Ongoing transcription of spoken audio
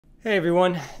Hey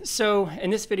everyone, so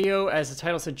in this video, as the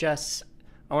title suggests,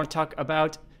 I want to talk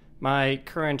about my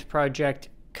current project,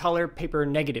 color paper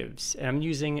negatives, and I'm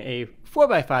using a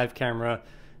 4x5 camera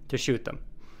to shoot them.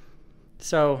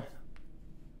 So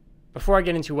before I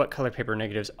get into what color paper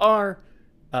negatives are,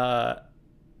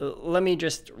 let me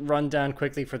just run down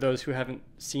quickly for those who haven't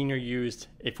seen or used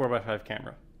a 4x5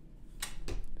 camera.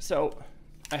 So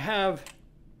I have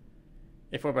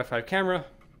a 4x5 camera,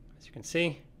 as you can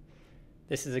see.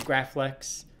 This is a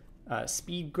Graflex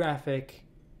speed graphic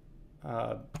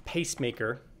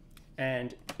pacemaker,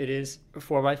 and it is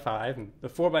 4x5. The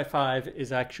 4x5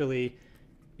 is actually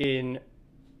in,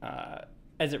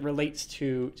 as it relates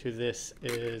to this,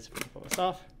 is, let me pull this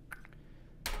off,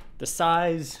 the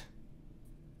size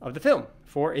of the film,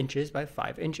 4 inches by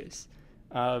 5 inches.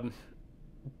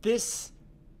 This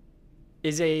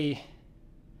is a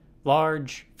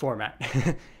large format.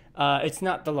 It's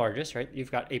not the largest, right?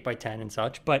 You've got 8x10 and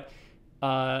such, but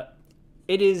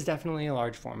it is definitely a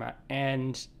large format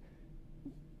and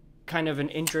kind of an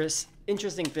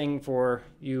interesting thing for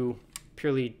you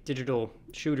purely digital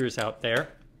shooters out there.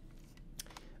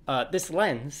 This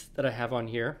lens that I have on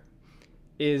here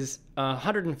is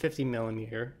 150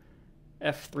 millimeter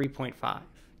f3.5.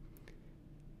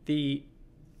 The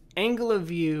angle of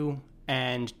view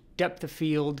and depth of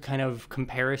field kind of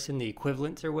comparison, the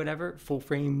equivalents or whatever, full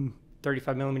frame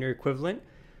 35 millimeter equivalent,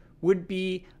 would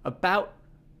be about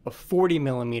a 40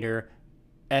 millimeter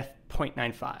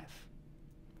f.95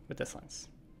 with this lens.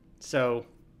 So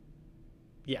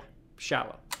yeah,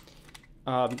 shallow.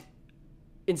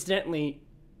 Incidentally,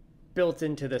 built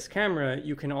into this camera,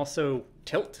 you can also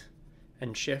tilt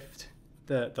and shift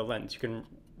the lens. You can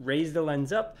raise the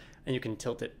lens up and you can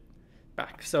tilt it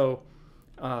back. So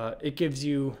it gives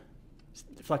you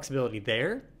flexibility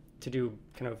there to do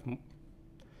kind of,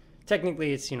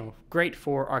 technically it's, great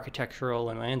for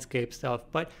architectural and landscape stuff,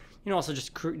 but, also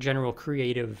just general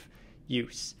creative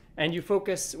use. And you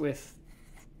focus with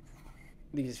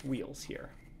these wheels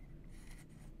here,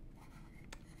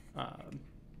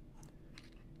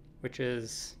 which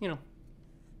is,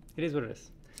 it is what it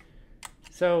is.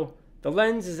 So the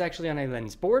lens is actually on a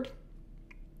lens board,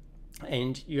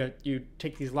 and you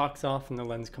take these locks off and the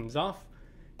lens comes off.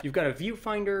 You've got a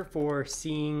viewfinder for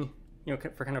seeing,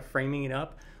 for kind of framing it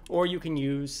up, or you can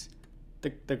use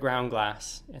the ground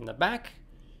glass in the back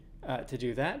to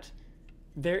do that.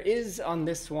 There is on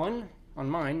this one, on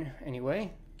mine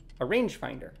anyway, a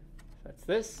rangefinder. That's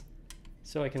this.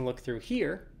 So I can look through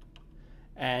here,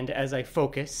 and as I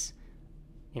focus,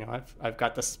 I've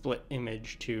got the split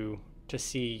image to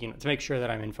see, to make sure that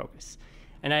I'm in focus.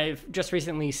 And I've just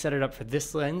recently set it up for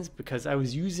this lens because I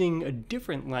was using a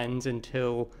different lens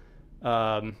until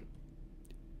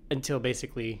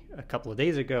basically a couple of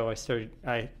days ago.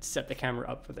 I set the camera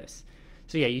up for this.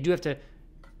 So yeah, you do have to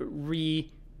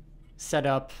reset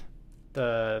up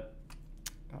the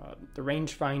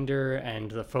rangefinder and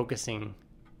the focusing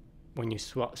when you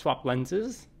swap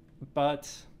lenses.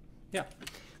 But yeah.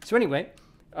 So anyway,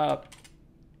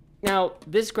 now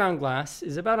this ground glass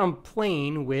is about on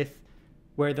plane with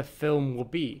where the film will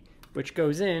be, which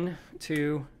goes in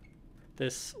to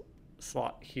this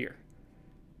slot here.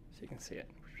 So you can see it.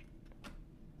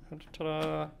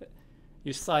 Ta-da.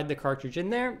 You slide the cartridge in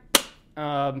there.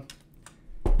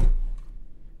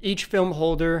 Each film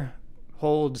holder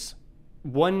holds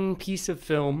one piece of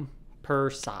film per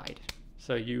side.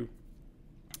 So you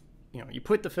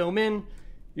put the film in,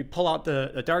 you pull out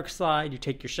the dark side, you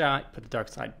take your shot, put the dark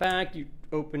side back, you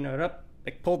open it up,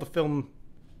 like pull the film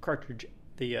cartridge,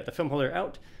 the film holder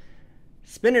out,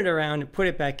 spin it around, and put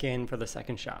it back in for the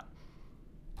second shot.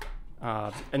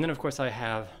 And then of course I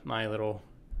have my little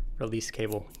release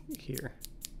cable here.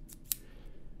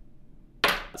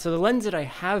 So the lens that I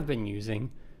have been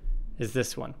using is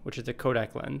this one, which is a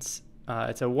Kodak lens.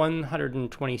 It's a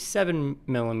 127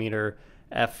 millimeter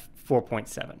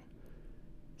f4.7.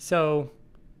 So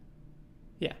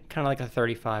yeah, kind of like a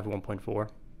 35 1.4,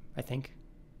 I think,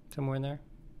 somewhere in there.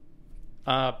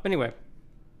 Anyway,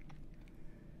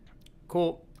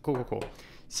 cool.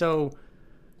 So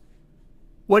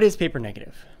what is paper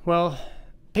negative? Well,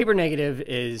 paper negative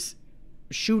is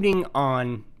shooting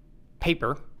on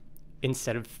paper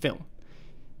instead of film.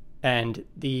 And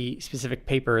the specific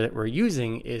paper that we're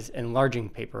using is enlarging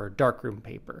paper or darkroom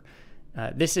paper.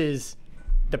 This is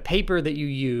the paper that you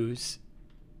use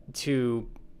to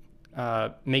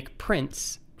make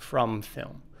prints from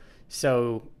film.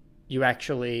 So you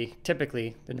actually,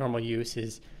 typically, the normal use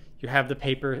is you have the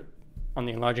paper on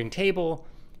the enlarging table,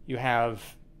 you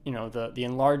have, the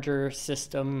enlarger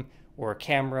system or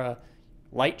camera,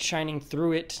 light shining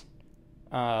through it.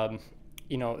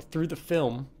 through the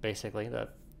film, basically,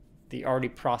 the already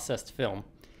processed film,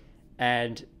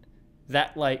 and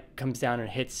that light comes down and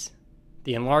hits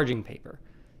the enlarging paper,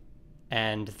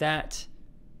 and that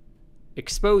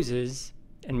exposes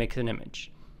and makes an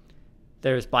image.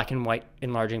 There's black and white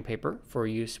enlarging paper for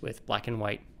use with black and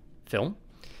white film,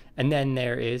 and then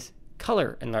there is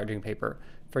color enlarging paper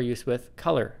for use with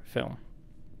color film.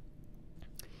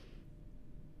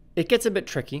 It gets a bit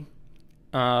tricky,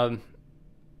 but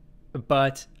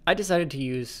I decided to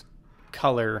use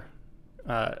color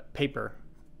paper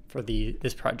for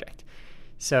this project.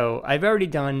 So I've already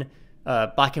done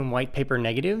black and white paper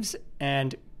negatives,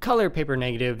 and color paper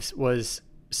negatives was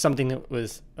something that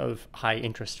was of high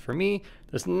interest for me.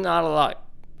 There's not a lot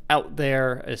out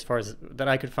there as far as that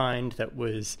I could find that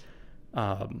was,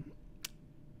 I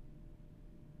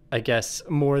guess,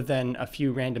 more than a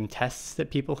few random tests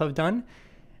that people have done.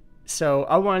 So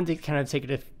I wanted to kind of take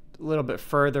it a little bit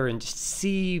further and just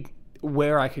see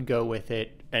where I could go with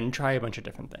it and try a bunch of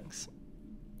different things.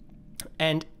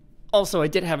 And also I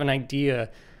did have an idea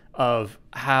of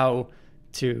how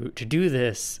to do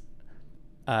this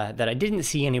that I didn't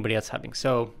see anybody else having.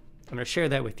 So I'm going to share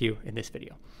that with you in this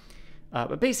video.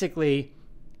 But basically,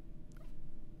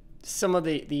 some of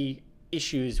the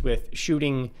issues with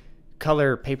shooting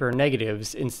color paper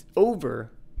negatives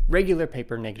over regular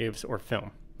paper negatives or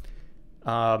film.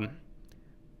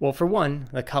 Well, for one,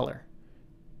 the color.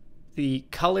 The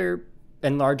color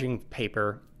enlarging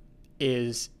paper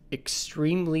is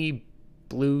extremely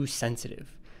blue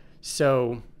sensitive.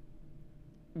 So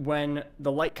when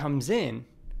the light comes in,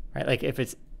 right, like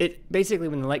if basically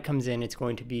when the light comes in, it's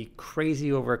going to be crazy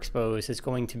overexposed. It's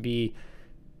going to be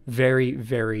very,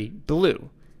 very blue.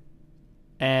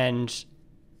 And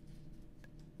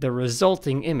the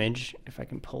resulting image, if I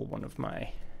can pull one of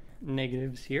my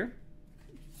negatives here,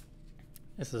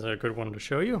 this is a good one to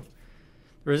show you.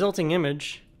 The resulting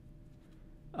image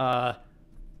on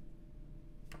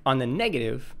the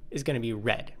negative is going to be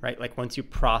red, right? Like once you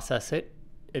process it,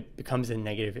 it becomes a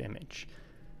negative image.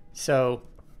 So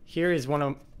here is one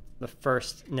of the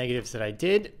first negatives that I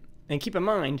did. And keep in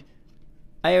mind,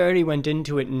 I already went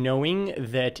into it knowing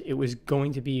that it was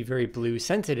going to be very blue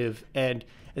sensitive. And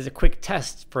as a quick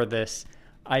test for this,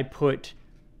 I put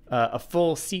a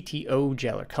full CTO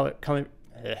gel, or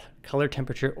color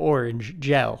temperature orange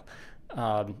gel,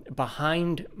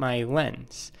 behind my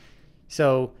lens.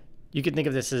 So you can think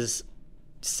of this as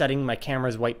setting my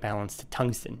camera's white balance to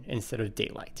tungsten instead of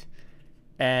daylight.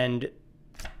 And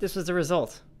this was the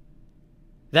result.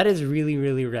 That is really,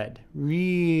 really red.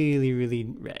 Really, really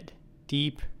red.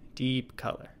 Deep, deep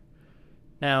color.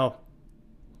 Now,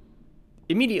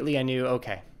 immediately I knew,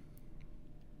 okay,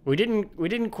 we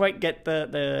didn't quite get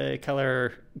the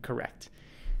color correct.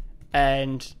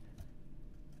 And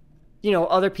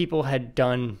other people had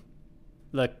done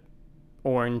the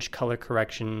orange color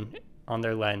correction on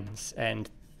their lens, and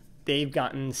they've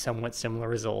gotten somewhat similar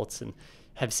results and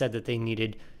have said that they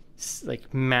needed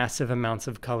like massive amounts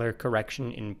of color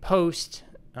correction in post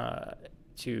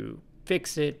to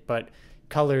fix it, but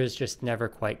colors just never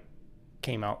quite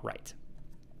came out right.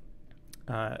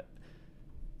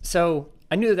 So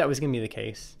I knew that was going to be the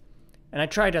case, and I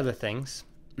tried other things.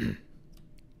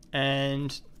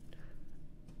 And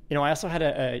I also had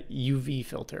a UV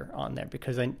filter on there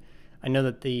because I know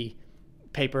that the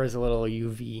paper is a little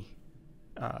UV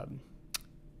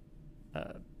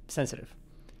sensitive.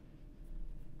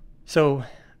 So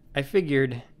I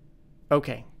figured,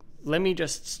 okay, let me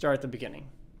just start at the beginning.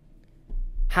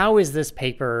 How is this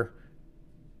paper,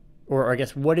 or I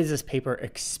guess what is this paper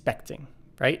expecting,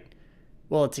 right?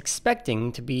 Well, it's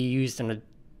expecting to be used in a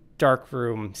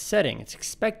darkroom setting. It's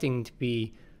expecting to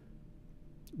be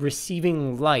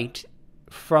receiving light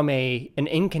from an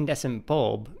incandescent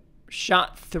bulb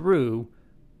shot through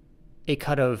a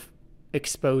cut of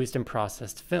exposed and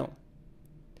processed film.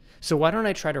 So why don't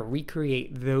I try to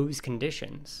recreate those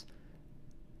conditions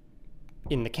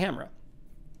in the camera?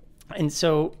 And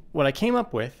so what I came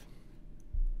up with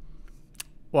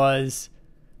was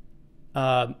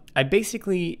I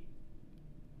basically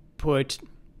put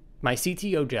my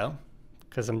CTO gel,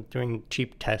 because I'm doing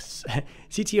cheap tests,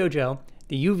 CTO gel,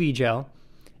 the UV gel,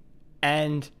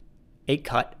 and a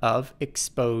cut of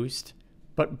exposed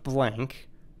but blank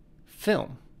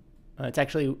film. It's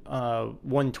actually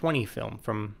 120 film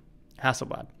from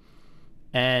Hasselblad,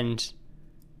 and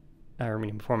or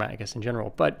medium format, I guess, in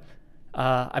general. But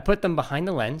I put them behind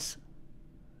the lens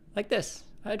like this.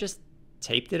 I just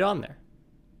taped it on there.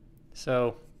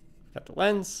 So got the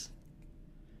lens,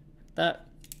 that.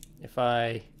 If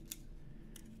I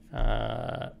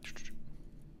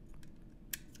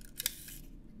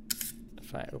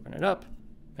open it up,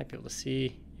 Might be able to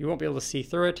see. You won't be able to see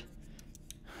through it.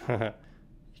 You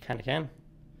kind of can.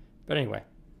 But anyway,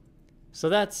 so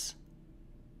that's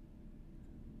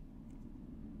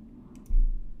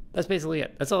basically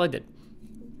it. That's all I did.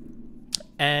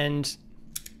 And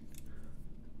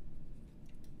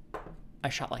I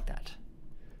shot like that.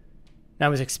 Now I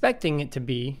was expecting it to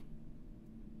be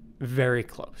very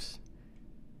close.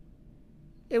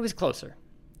 It was closer.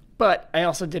 But I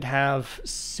also did have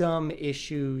some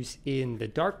issues in the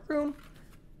darkroom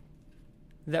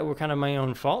that were kind of my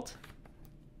own fault.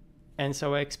 And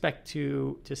so I expect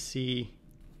to see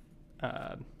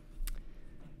that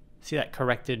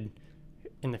corrected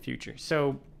in the future.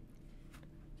 So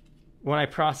when I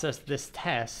processed this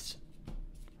test,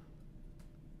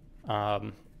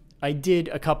 I did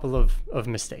a couple of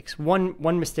mistakes.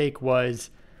 One mistake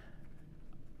was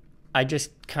I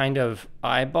just kind of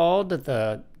eyeballed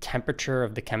the temperature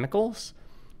of the chemicals,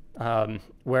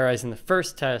 whereas in the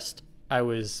first test, I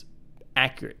was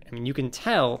accurate. I mean, you can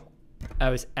tell I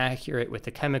was accurate with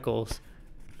the chemicals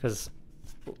because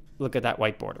look at that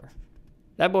white border.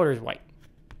 That border is white,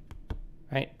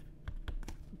 right?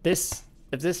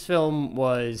 If this film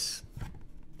was,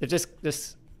 if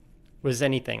this was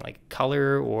anything like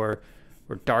color or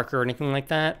darker or anything like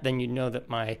that, then you'd know that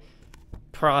my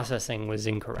processing was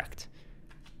incorrect.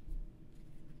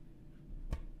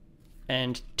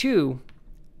 And two,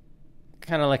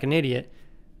 kind of like an idiot,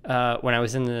 when I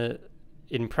was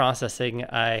in processing,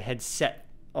 I had set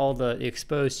all the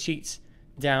exposed sheets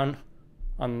down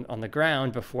on the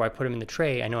ground before I put them in the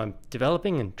tray. I know I'm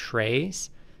developing in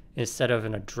trays instead of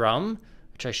in a drum,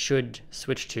 which I should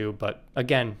switch to, but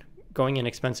again, going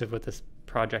inexpensive with this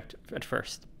project at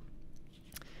first.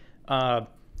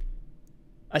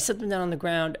 I set them down on the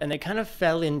ground and they kind of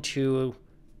fell into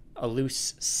a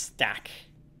loose stack,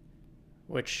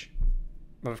 which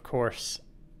of course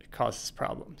causes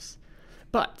problems.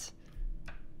 But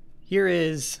here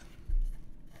is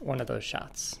one of those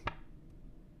shots.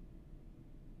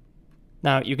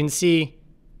 Now you can see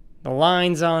the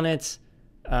lines on it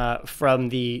from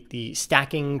the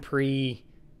stacking pre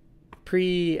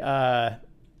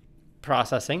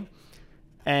processing,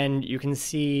 and you can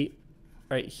see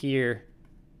right here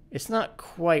it's not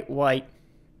quite white.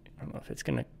 I don't know if it's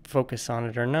gonna focus on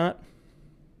it or not.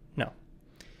 No,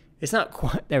 it's not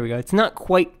quite. There we go. It's not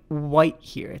quite white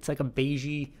here. It's like a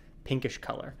beigey pinkish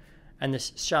color. And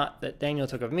this shot that Daniel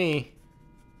took of me,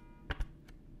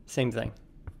 same thing.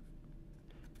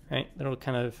 Right, little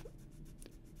kind of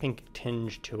pink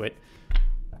tinge to it.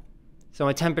 So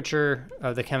my temperature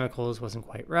of the chemicals wasn't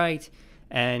quite right,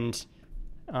 and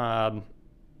you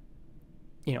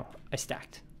know, I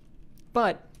stacked.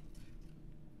 But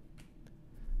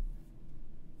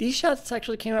these shots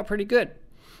actually came out pretty good.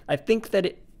 I think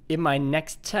that in my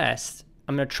next test,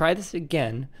 I'm gonna try this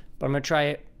again, but I'm gonna try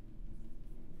it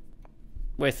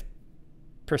with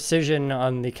precision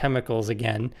on the chemicals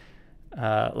again,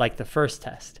 like the first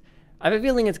test. I have a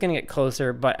feeling it's going to get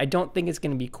closer, but I don't think it's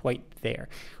going to be quite there.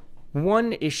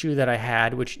 One issue that I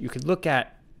had, which you could look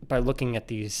at by looking at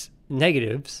these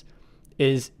negatives,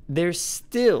 is they're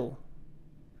still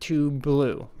too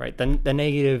blue, right? The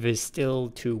negative is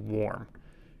still too warm.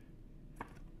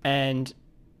 And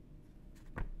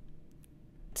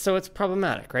so it's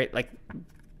problematic, right? Like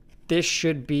this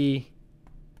should be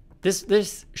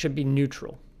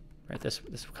neutral, right? This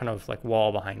kind of like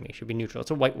wall behind me should be neutral.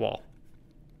 It's a white wall,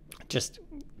 just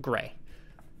gray,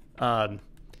 because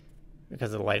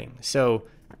of the lighting. So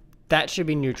that should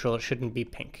be neutral. It shouldn't be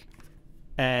pink,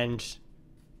 and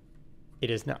it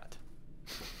is not.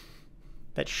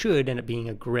 That should end up being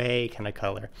a gray kind of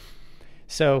color.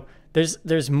 So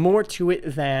there's more to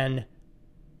it than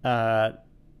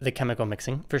the chemical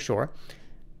mixing for sure.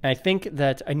 I think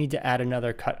that I need to add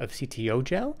another cut of CTO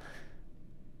gel,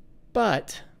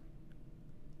 but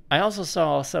I also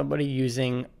saw somebody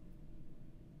using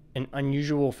an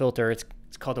unusual filter. It's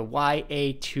called a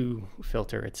YA2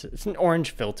 filter. It's an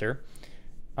orange filter,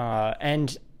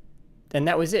 and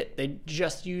that was it. They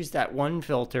just used that one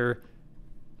filter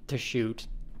to shoot.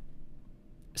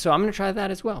 So I'm gonna try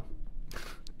that as well.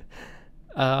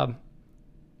 But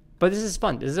this is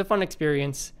fun. This is a fun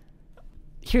experience.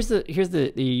 Here's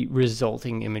the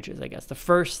resulting images, I guess. The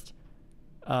first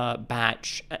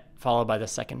batch followed by the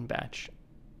second batch.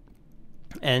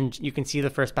 And you can see the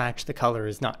first batch, the color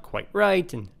is not quite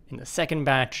right. And in the second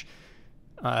batch,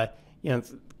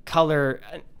 color,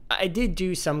 I did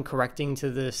do some correcting to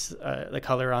this, the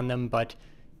color on them, but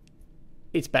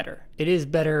it's better. It is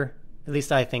better, at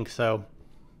least I think so.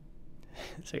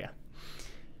 So yeah.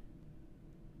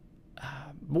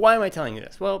 Why am I telling you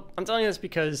this? Well, I'm telling you this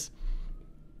because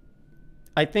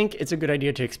I think it's a good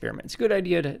idea to experiment. It's a good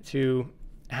idea to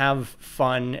have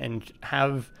fun and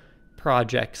have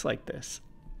projects like this.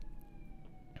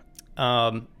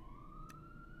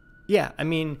 Yeah, I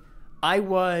mean, I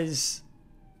was,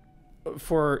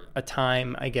 for a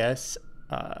time, I guess,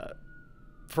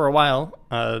 for a while,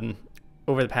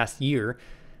 over the past year,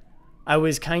 I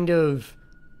was kind of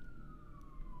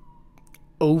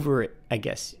over it, I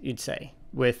guess you'd say,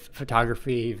 with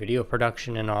photography, video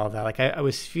production, and all of that. Like, I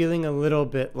was feeling a little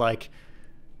bit like,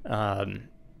 I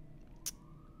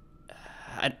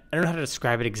don't know how to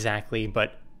describe it exactly,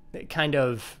 but it kind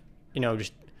of,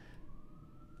 just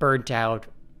burnt out,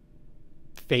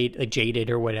 jaded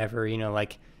or whatever,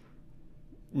 like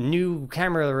new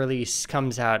camera release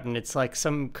comes out and it's like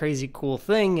some crazy cool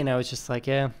thing. And I was just like,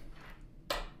 yeah,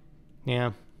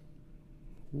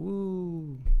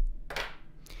 woo.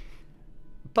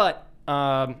 But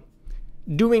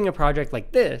doing a project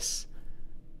like this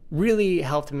really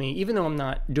helped me, even though I'm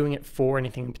not doing it for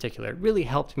anything in particular, it really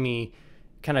helped me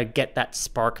kind of get that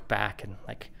spark back and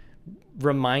like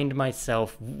remind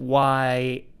myself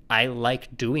why I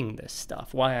like doing this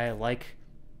stuff, why I like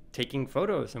taking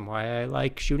photos and why I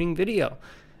like shooting video.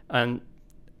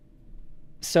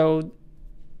 So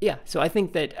I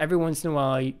think that every once in a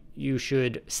while you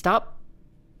should stop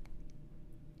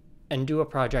and do a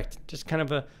project, just kind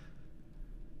of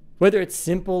whether it's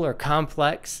simple or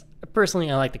complex.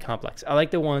 Personally, I like the complex. I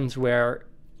like the ones where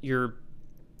you're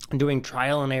doing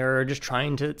trial and error, just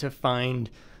trying to find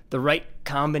the right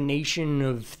combination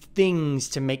of things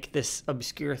to make this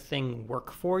obscure thing work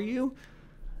for you.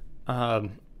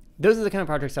 Those are the kind of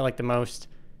projects I like the most,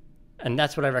 and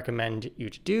that's what I recommend you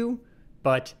to do.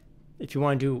 But if you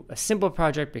want to do a simple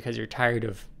project because you're tired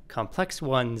of complex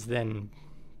ones, then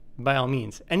by all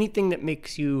means, anything that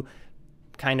makes you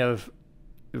kind of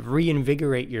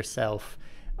reinvigorate yourself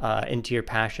into your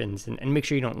passions and make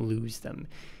sure you don't lose them.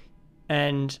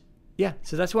 And yeah,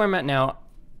 so that's where I'm at now.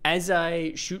 As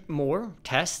I shoot more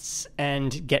tests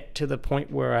and get to the point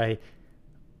where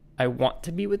I want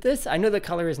to be with this, I know the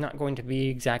color is not going to be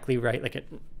exactly right. Like,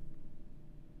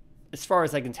 as far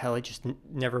as I can tell, it just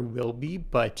never will be,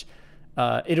 but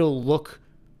it'll look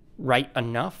right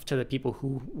enough to the people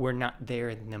who were not there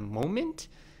in the moment.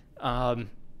 But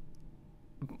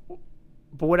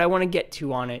what I want to get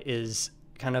to on it is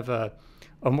kind of a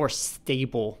more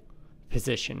stable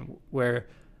position where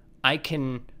I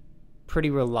can pretty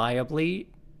reliably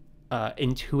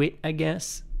intuit, I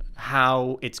guess,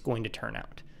 how it's going to turn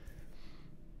out.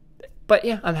 But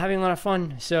yeah, I'm having a lot of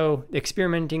fun. So the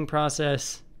experimenting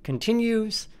process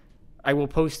continues. I will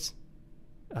post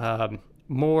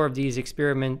more of these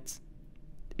experiment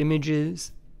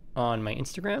images on my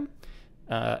Instagram,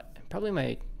 probably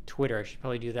my Twitter. I should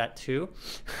probably do that too.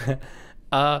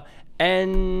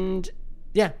 And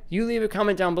yeah, you leave a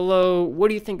comment down below. What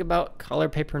do you think about color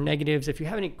paper negatives? If you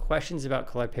have any questions about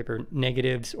color paper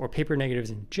negatives or paper negatives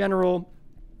in general,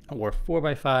 or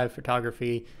 4x5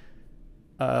 photography,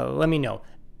 let me know.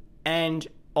 And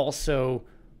also,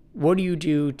 what do you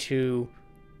do to,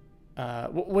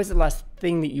 what was the last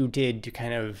thing that you did to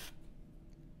kind of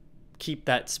keep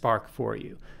that spark for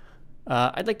you?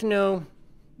 I'd like to know.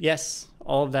 Yes,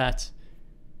 all of that.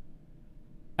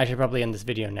 I should probably end this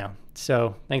video now.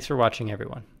 So thanks for watching,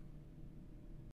 everyone.